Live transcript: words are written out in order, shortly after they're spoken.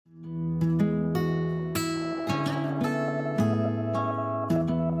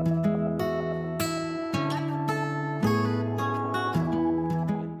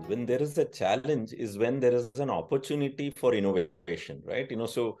there is a challenge is when there is an opportunity for innovation, right?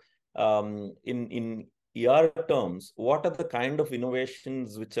 So in ER terms, what are the kind of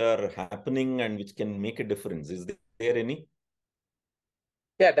innovations which are happening and which can make a difference? Is there any?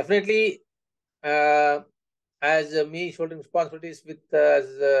 Yeah, definitely. As me shouldering responsibilities with as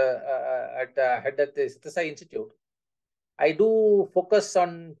at head at the Sathasai Institute, I do focus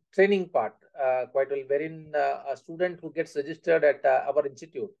on training part quite well, wherein a student who gets registered at our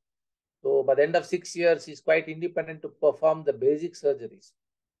institute, so by the end of 6 years, he's quite independent to perform the basic surgeries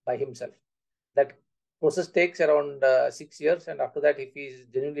by himself. That process takes around 6 years, and after that, if he's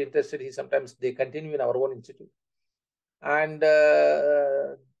genuinely interested, he sometimes they continue in our own institute. And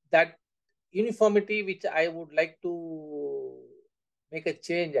that uniformity, which I would like to make a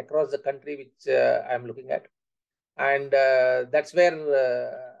change across the country, which I'm looking at, and that's where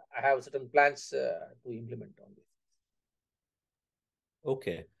I have certain plans to implement on this.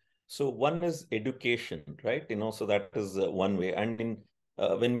 Okay. So one is education, right? So that is one way. And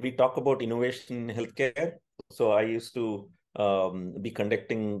when we talk about innovation in healthcare, so I used to be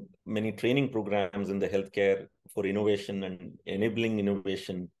conducting many training programs in the healthcare for innovation and enabling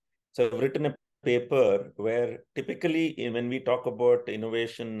innovation. So I've written a paper where typically when we talk about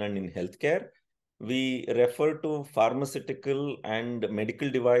innovation and in healthcare, we refer to pharmaceutical and medical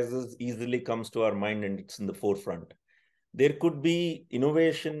devices easily comes to our mind and it's in the forefront. There could be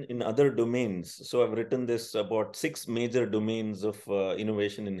innovation in other domains. So I've written this about 6 major domains of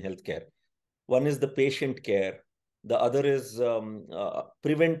innovation in healthcare. One is the patient care. The other is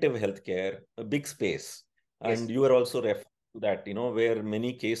preventive healthcare, a big space. Yes. And you are also referring to that, where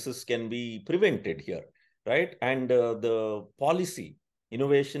many cases can be prevented here, right? And the policy,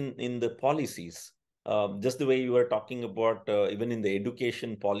 innovation in the policies, just the way you were talking about, even in the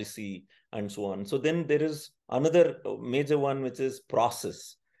education policy and so on. So then there is another major one, which is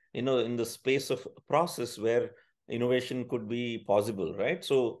process, in the space of process where innovation could be possible, right?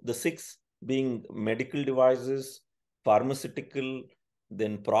 So the 6 being medical devices, pharmaceutical,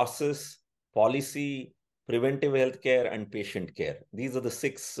 then process, policy, preventive healthcare, and patient care. These are the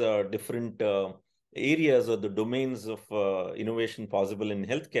 6 different areas or the domains of innovation possible in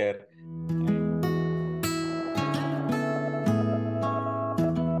healthcare.